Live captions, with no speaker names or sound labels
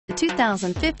The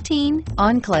 2015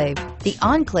 Enclave. The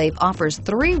Enclave offers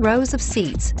 3 rows of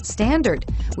seats, standard,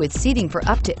 with seating for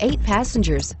up to 8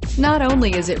 passengers. Not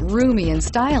only is it roomy and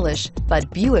stylish, but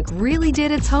Buick really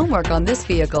did its homework on this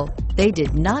vehicle. They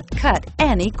did not cut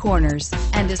any corners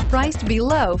and is priced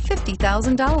below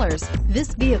 $50,000.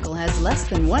 This vehicle has less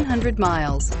than 100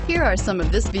 miles. Here are some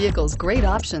of this vehicle's great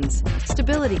options: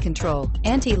 stability control,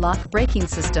 anti-lock braking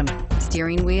system,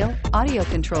 steering wheel audio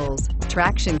controls,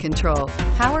 traction control,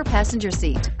 power passenger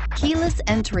seat, keyless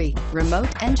entry, remote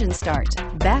engine start,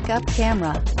 backup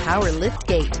camera, power lift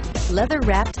gate,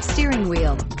 leather-wrapped steering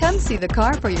wheel. Come see the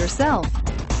car for yourself.